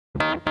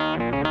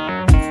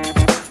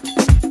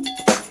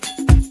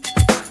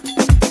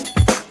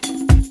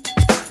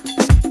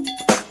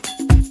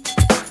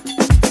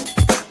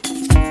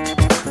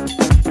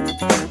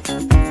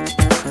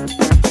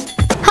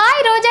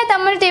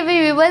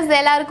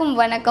எல்லாருக்கும்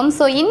வணக்கம்.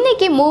 ஸோ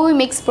இன்றைக்கி மூவி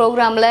மிக்ஸ்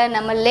ப்ரோக்ராமில்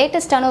நம்ம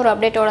லேட்டஸ்ட்டான ஒரு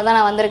அப்டேட்டோடு தான்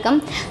நான் வந்திருக்கேன்.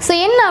 ஸோ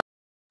என்ன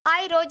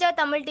ஹாய் ரோஜா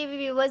தமிழ் டிவி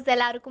வியூவர்ஸ்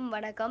எல்லாருக்கும்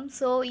வணக்கம்.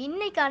 ஸோ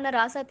இன்றைக்கான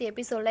ராசாத்தி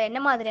எபிசோடில் என்ன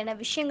மாதிரியான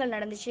விஷயங்கள்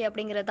நடந்துச்சு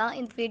அப்படிங்கிறது தான்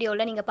இந்த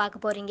வீடியோவில் நீங்கள்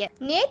பார்க்க போகிறீங்க.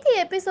 நேற்று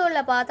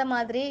எபிசோடில் பார்த்த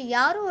மாதிரி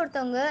யாரும்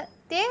ஒருத்தவங்க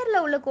தேரில்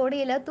உள்ள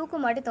கொடியில் தூக்கு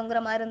மாட்டி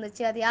தொங்குற மாதிரி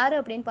இருந்துச்சு. அது யார்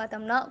அப்படின்னு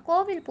பார்த்தோம்னா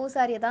கோவில்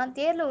பூசாரியை தான்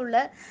தேரில்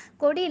உள்ள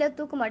கொடியில்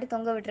தூக்கு மாட்டி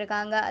தொங்க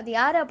விட்டுருக்காங்க. அது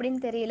யார்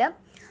அப்படின்னு தெரியல.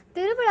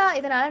 திருவிழா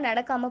இதனால்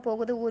நடக்காமல்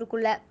போகுது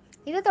ஊருக்குள்ளே.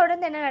 இதை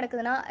தொடர்ந்து என்ன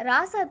நடக்குதுன்னா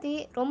ராசாத்தி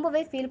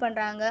ரொம்பவே ஃபீல்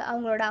பண்ணுறாங்க.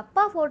 அவங்களோட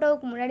அப்பா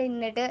ஃபோட்டோவுக்கு முன்னாடி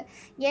நின்றுட்டு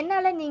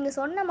என்னால் நீங்கள்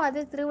சொன்ன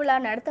மாதிரி திருவிழா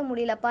நடத்த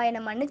முடியலப்பா,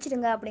 என்னை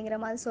மன்னிச்சிடுங்க அப்படிங்கிற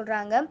மாதிரி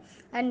சொல்கிறாங்க.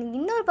 அண்ட்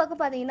இன்னொரு பக்கம்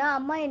பார்த்தீங்கன்னா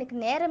அம்மா எனக்கு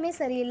நேரமே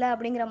சரியில்லை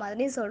அப்படிங்கிற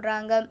மாதிரி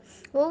சொல்கிறாங்க.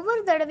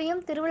 ஒவ்வொரு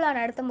தடவையும் திருவிழா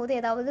நடத்தும் போது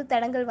ஏதாவது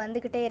தடங்கள்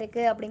வந்துக்கிட்டே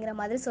இருக்குது அப்படிங்கிற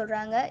மாதிரி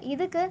சொல்கிறாங்க.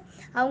 இதுக்கு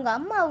அவங்க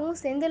அம்மாவும்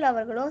செந்தில்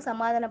அவர்களும்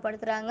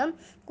சமாதானப்படுத்துகிறாங்க.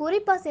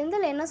 குறிப்பாக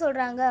செந்தில் என்ன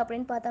சொல்கிறாங்க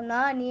அப்படின்னு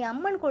பார்த்தோம்னா, நீ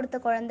அம்மன் கொடுத்த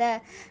குழந்தை,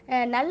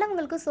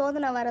 நல்லவங்களுக்கு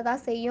சோதனை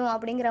வரதான் செய்யும்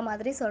அப்படிங்கிற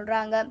மாதிரி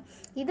சொல்கிறாங்க.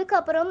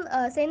 இதுக்கப்புறம்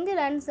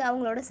செந்தில் அண்ட்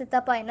அவங்களோட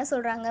சித்தப்பா என்ன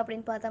சொல்கிறாங்க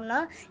அப்படின்னு பார்த்தோம்னா,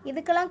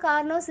 இதுக்கெல்லாம்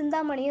காரணம்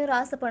சிந்தாமணியும்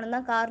ராசப்பனும்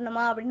தான்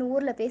காரணமா அப்படின்னு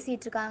ஊரில்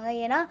பேசிகிட்டு இருக்காங்க.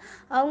 ஏன்னா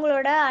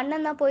அவங்களோட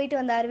அண்ணன் தான் போயிட்டு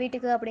வந்தார்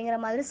வீட்டுக்கு அப்படிங்கிற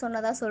மாதிரி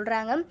சொன்னதாக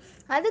சொல்கிறாங்க.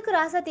 அதுக்கு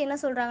ராசாத்தி என்ன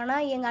சொல்கிறாங்கன்னா,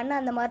 எங்கள்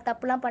அண்ணன் அந்த மாதிரி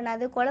தப்புலாம்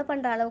பண்ணாது, கொலை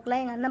பண்ணுற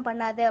அளவுக்குலாம் எங்கள் அண்ணன்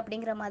பண்ணாது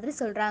அப்படிங்கிற மாதிரி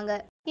சொல்கிறாங்க.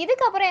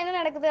 இதுக்கப்புறம் என்ன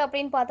நடக்குது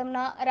அப்படின்னு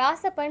பார்த்தோம்னா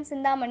ராசப்பன்,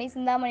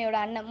 சிந்தாமணியோட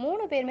அண்ணன்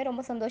 3 பேருமே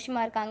ரொம்ப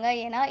சந்தோஷமாக இருக்காங்க.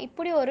 ஏன்னா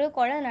இப்படி ஒரு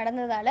கொலை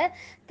நடந்ததால்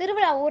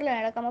திருவிழா ஊரில்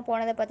நடக்காமல்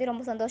போனதை பற்றி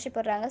ரொம்ப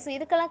சந்தோஷப்படுறாங்க. ஸோ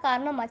இதுக்கெல்லாம்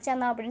காரணம்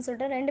மச்சான் தான் அப்படின்னு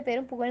சொல்லிட்டு 2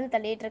 பேரும் புகழ்ந்து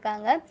தள்ளிட்டு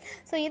இருக்காங்க.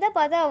 ஸோ இதை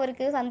பார்த்து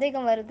அவருக்கு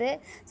சந்தேகம் வருது.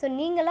 ஸோ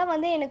நீங்களாம்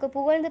எனக்கு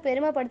புகழ்ந்து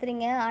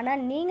பெருமைப்படுத்துறீங்க,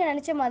 ஆனால் நீங்கள்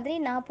நினச்ச மாதிரி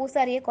நான்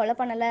பூசாரியை கொலை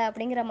பண்ணலை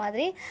அப்படிங்கிற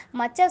மாதிரி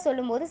மச்சா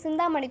சொல்லும்போது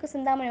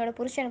சிந்தாமணியோட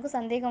புருஷனுக்கும்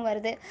சந்தேகம்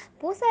வருது.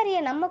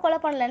 பூசாரியை நம்ம கொலை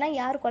பண்ணலைன்னா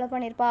யார் கொலை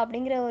பண்ணியிருப்பா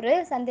அப்படிங்கிற ஒரு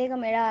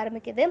சந்தேகம்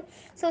ஆரம்பிக்குது.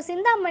 ஸோ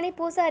சிந்தாமணி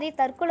பூசாரி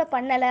தற்கொலை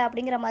பண்ணலை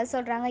அப்படிங்கிற மாதிரி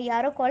சொல்கிறாங்க,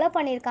 யாரோ கொலை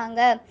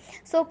பண்ணியிருக்காங்க.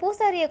 ஸோ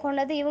பூசாரியை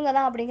கொண்டது இவங்க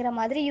தான் அப்படிங்கிற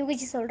மாதிரி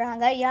யூகிச்சு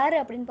சொல்கிறாங்க. யார்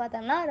அப்படின்னு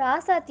பார்த்தோம்னா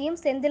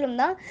ராசாத்தியும் செந்திலும்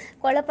தான்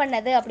கொலை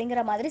பண்ணது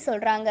அப்படிங்கிற மாதிரி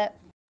சொல்கிறாங்க.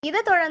 இதை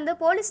தொடர்ந்து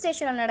போலீஸ்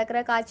ஸ்டேஷனில் நடக்கிற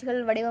காட்சிகள்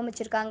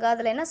வடிவமைச்சிருக்காங்க.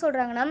 அதில் என்ன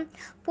சொல்கிறாங்கன்னா,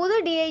 புது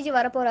டிஐஜி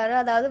வரப்போகிறாரு,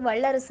 அதாவது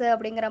வல்லரசு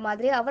அப்படிங்கிற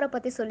மாதிரி அவரை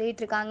பற்றி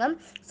சொல்லிகிட்டு இருக்காங்க.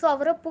 ஸோ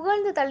அவரை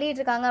புகழ்ந்து தள்ளிட்டு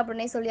இருக்காங்க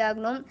அப்படின்னே சொல்லி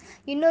ஆகணும்.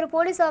 இன்னொரு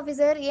போலீஸ்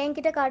ஆஃபீஸர்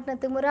என்கிட்ட காட்டின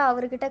திமுறை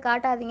அவர்கிட்ட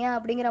காட்டாதீங்க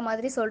அப்படிங்கிற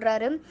மாதிரி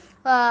சொல்கிறாரு.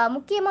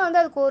 முக்கியமாக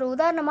அதுக்கு ஒரு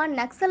உதாரணமாக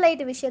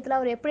நக்சலைட் விஷயத்தில்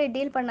அவர் எப்படி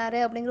டீல் பண்ணார்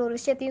அப்படிங்கிற ஒரு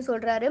விஷயத்தையும்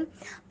சொல்கிறாரு.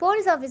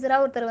 போலீஸ்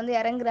ஆஃபீஸராக ஒருத்தர்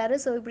இறங்குறாரு.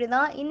 ஸோ இப்படி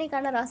தான்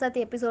இன்றைக்கான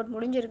ராசாத்தி எபிசோட்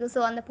முடிஞ்சிருக்கு.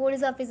 ஸோ அந்த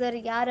போலீஸ் ஆஃபீஸர்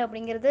யார்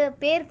அப்படிங்கிறது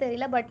பேர்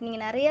தெரியல, பட்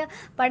நீங்கள் நிறைய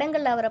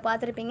படங்களில் அவரை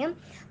பார்த்துருப்பீங்க.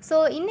 ஸோ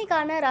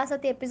இன்றைக்கான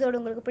ராசாத்தி எபிசோடு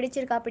உங்களுக்கு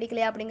பிடிச்சிருக்கா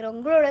பிடிக்கலையா அப்படிங்கிற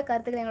உங்களோட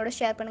கருத்துக்களை என்னோட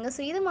ஷேர் பண்ணுங்கள்.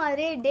 ஸோ இது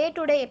மாதிரி டே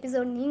டு டே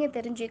எபிசோட் நீங்கள்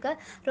தெரிஞ்சுக்க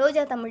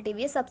ரோஜா தமிழ்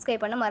டிவியை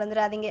சப்ஸ்கிரைப் பண்ண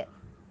மறந்துடாதீங்க.